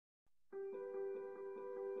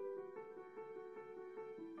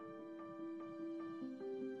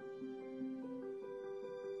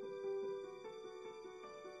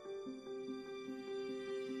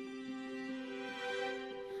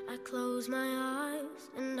close my eyes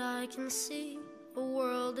and I can see a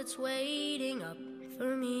world that's waiting up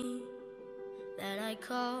for me, that I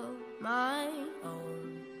call my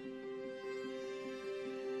own.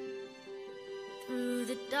 Through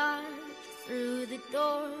the dark, through the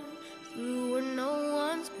door, through where no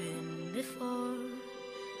one's been before,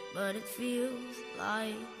 but it feels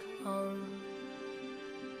like home.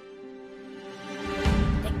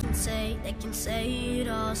 They can say it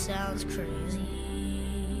all sounds crazy.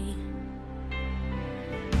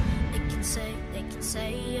 They can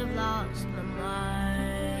say I've lost my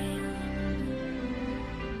mind.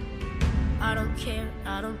 I don't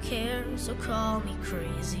care, so call me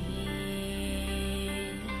crazy.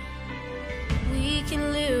 We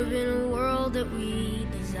can live in a world that we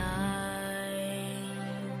design.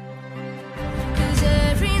 'Cause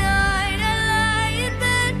every night I lie in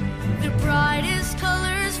bed, the brightest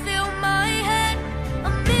colors fill my head.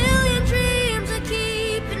 A million dreams are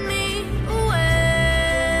keeping me awake.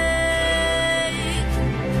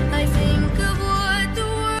 I think of what the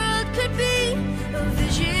world could be, a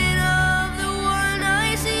vision of the one I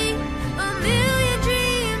see. A million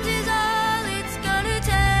dreams is all it's gonna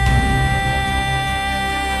take.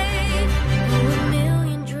 Oh, a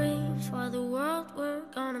million dreams for the world we're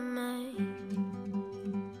gonna make.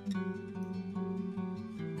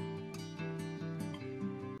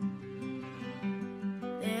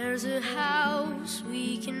 There's a house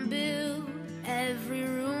we can build. Every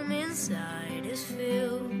room inside is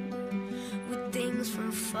filled with things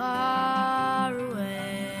from far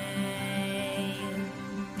away.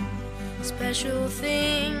 Special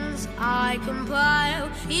things I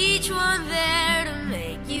compile, each one there to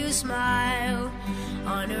make you smile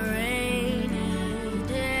on a rainy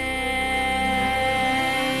day.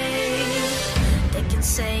 They can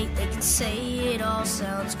say it all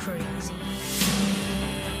sounds crazy.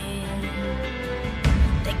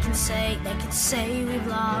 They can say we've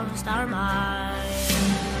lost our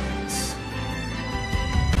minds.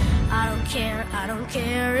 I don't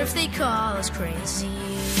care if they call us crazy.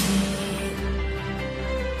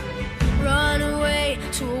 Run away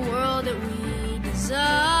to a world that we design.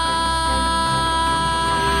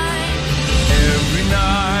 Every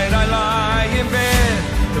night I lie in bed,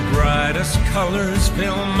 the brightest colors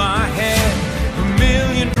fill my head. A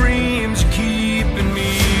million dreams keeping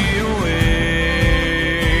me awake.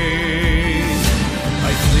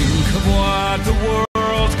 I think of what the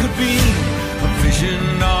world could be, a vision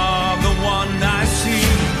of the one I see.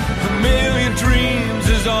 A million dreams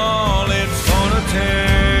is all it's gonna take.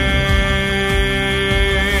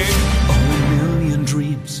 Oh, a million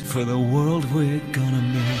dreams for the world we're gonna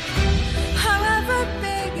make. However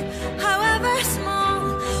big, however small,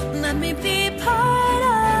 let me be part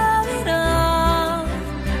of it all.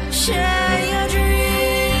 Share your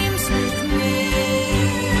dreams with me.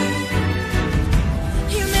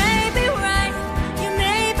 You may be right, you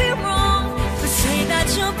may be wrong, but say that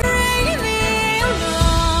you'll bring me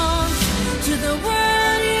along to the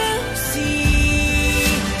world you see,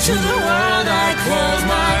 to the world I close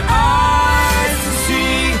my eyes to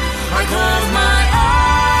see. I close my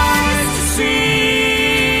eyes to see.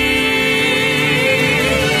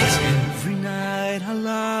 Every night I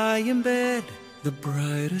lie in bed, the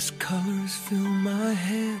brightest colors fill my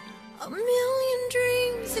head. A million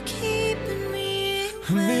dreams are keeping me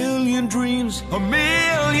A million dreams, a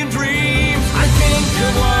million dreams. I think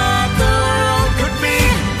of what the world could be,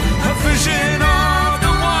 a vision of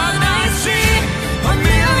the one I see. A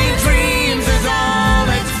million dreams is all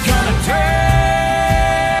it's gonna take.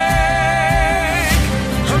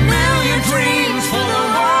 A million dreams for the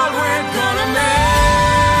world we're gonna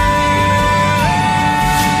make.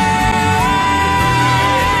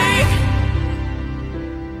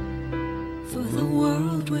 for the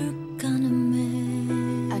world we're gonna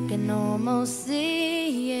make. I can almost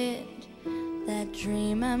see it, that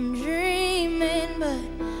dream I'm dreaming, but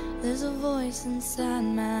there's a voice inside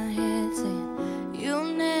my head saying you'll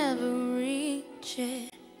never reach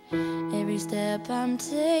it. Every step I'm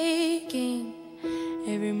taking,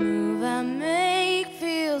 every move I make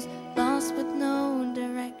feels lost with no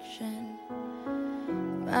direction.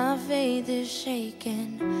 My faith is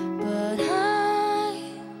shaken, but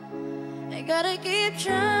I gotta keep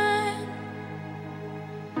trying.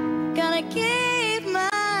 Gotta keep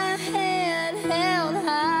my head held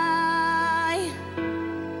high.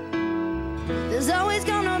 There's always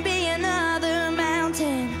gonna be another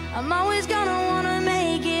mountain. I'm always gonna wanna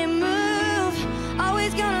make it move.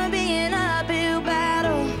 Always gonna be an uphill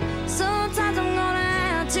battle. Sometimes I'm gonna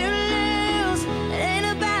have to lose. It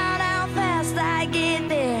ain't about how fast I get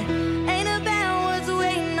there, ain't about what's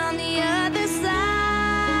waiting on the other side.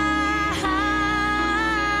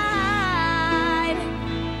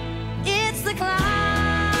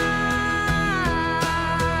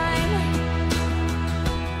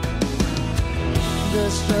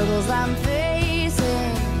 I'm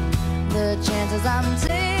facing, the chances I'm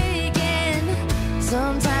taking,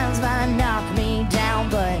 sometimes might knock me down,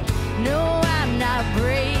 but no, I'm not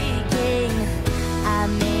breaking. I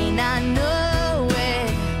may not know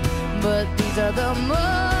it, but these are the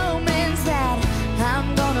moments that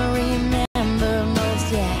I'm gonna remember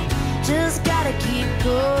most. Yeah, just gotta keep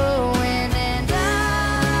going, and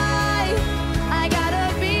I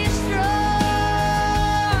gotta be strong.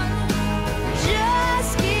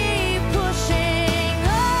 Just keep pushing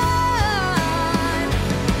on,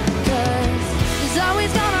 'cause there's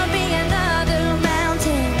always gonna be another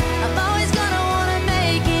mountain. I'm always gonna wanna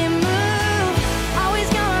make it move. Always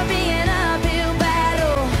gonna be an uphill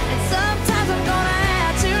battle, and sometimes I'm gonna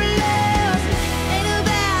have to lose. Ain't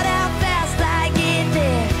about how fast I get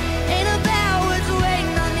there, ain't about what's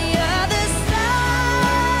waiting on the other side.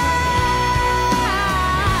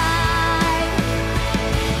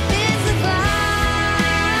 It's a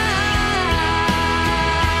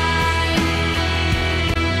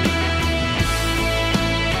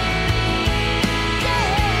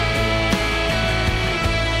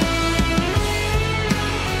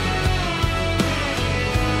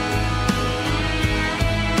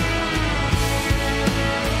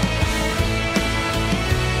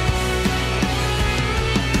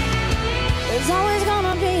There's always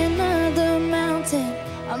gonna be another mountain.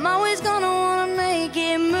 I'm always gonna wanna make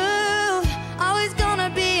it move. Always gonna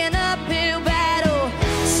be an uphill battle.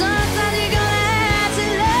 Sometimes you're gonna have to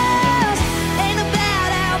lose. Ain't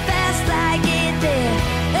about how fast I get there,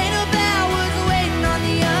 ain't about what's waiting on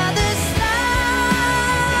the other side.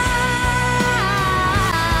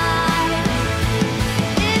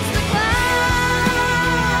 It's the climb.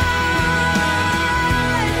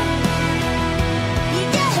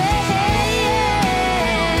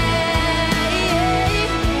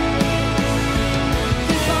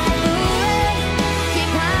 Keep on moving, keep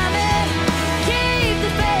climbing, keep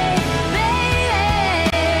the faith, baby.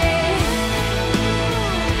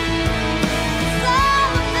 It's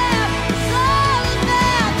all about the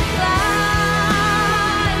climb.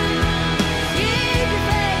 Keep the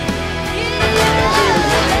faith, keep the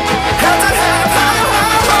Had to have high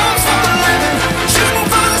hopes for a living. Shooting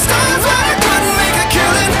for the stars when I couldn't make a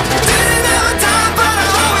killing. Didn't have a time, but I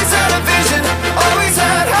always had a vision. Always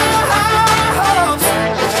had high hopes.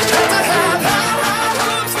 Had to have high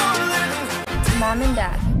hopes for a living. Mom and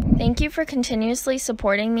Dad, thank you for continuously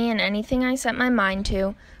supporting me in anything I set my mind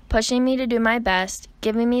to, pushing me to do my best,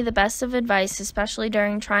 giving me the best of advice, especially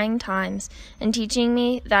during trying times, and teaching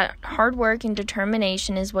me that hard work and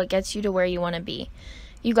determination is what gets you to where you want to be.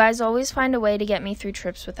 You guys always find a way to get me through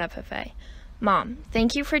trips with FFA. Mom,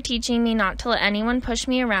 thank you for teaching me not to let anyone push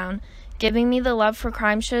me around, giving me the love for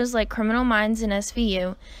crime shows like Criminal Minds and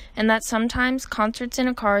SVU, and that sometimes concerts in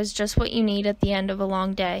a car is just what you need at the end of a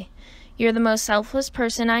long day. You're the most selfless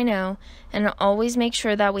person I know, and always make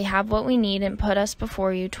sure that we have what we need and put us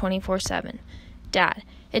before you 24/7. Dad,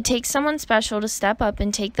 it takes someone special to step up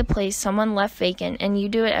and take the place someone left vacant, and you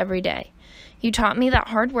do it every day. You taught me that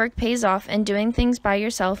hard work pays off and doing things by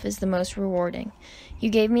yourself is the most rewarding.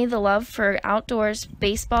 You gave me the love for outdoors,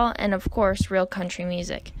 baseball, and of course, real country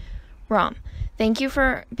music. Rom, thank you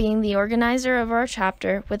for being the organizer of our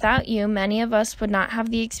chapter. Without you, many of us would not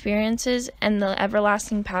have the experiences and the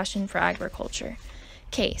everlasting passion for agriculture.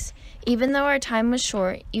 Case, even though our time was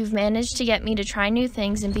short, you've managed to get me to try new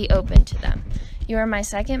things and be open to them. You are my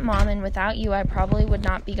second mom, and without you, I probably would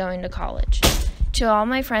not be going to college. To all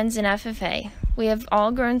my friends in FFA, we have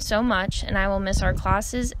all grown so much, and I will miss our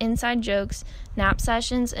classes, inside jokes, nap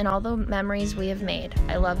sessions, and all the memories we have made.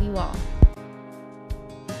 I love you all.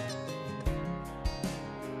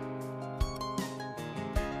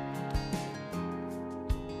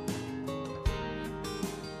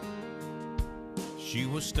 She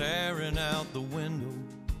was staring out the window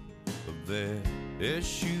of their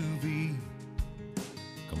SUV,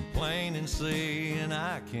 complaining, saying,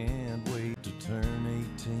 I can't wait to turn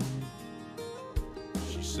 18.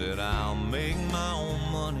 She said, I'll make my own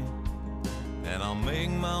money and I'll make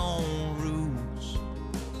my own rules.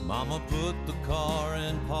 Mama put the car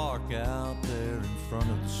in park out there in front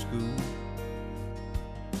of the school,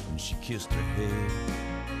 and she kissed her head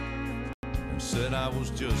and said, I was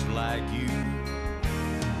just like you.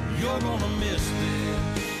 You're gonna miss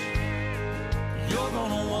this, you're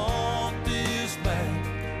gonna want this back,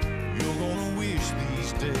 you're gonna wish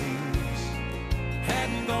these days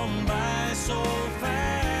hadn't gone by so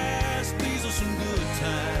fast. These are some good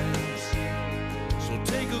times, so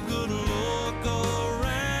take a good look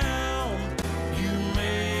around. You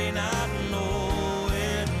may not know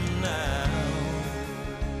it now,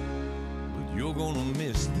 but you're gonna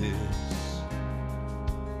miss this.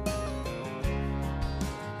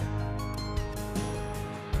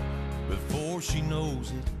 she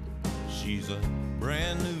knows it. She's a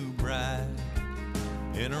brand new bride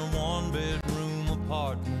in her one-bedroom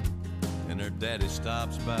apartment, and her daddy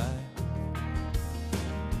stops by.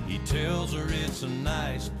 He tells her it's a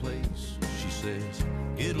nice place. She says,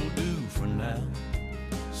 it'll do for now.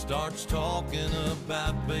 Starts talking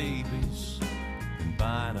about babies and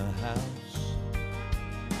buying a house.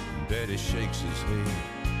 Daddy shakes his head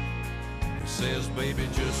and says, baby,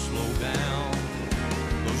 just slow down,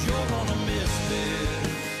 'cause you're gonna miss this.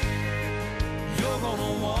 You're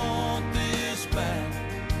gonna want this back.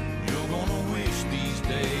 You're gonna wish these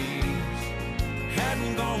days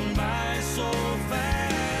hadn't gone by so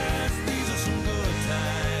fast. These are some good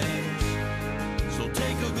times, so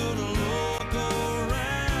take a good look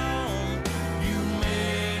around. You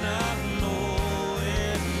may not know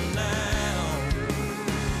it now,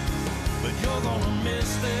 but you're gonna miss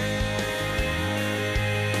this.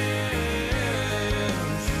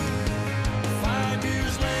 5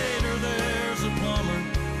 years later, there's a plumber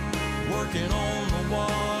working on the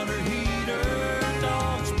water heater.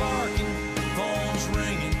 Dogs barking, phones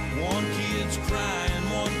ringing, one kid's crying,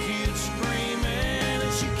 one kid's screaming,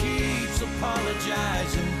 and she keeps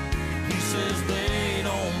apologizing. He says, they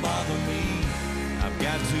don't bother me. I've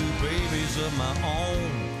got 2 babies of my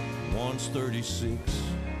own. One's 36,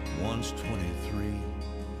 one's 23.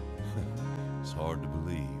 It's hard to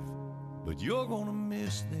believe, but you're gonna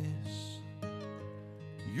miss this.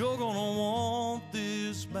 You're gonna want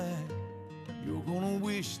this back. You're gonna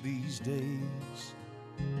wish these days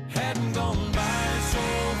hadn't gone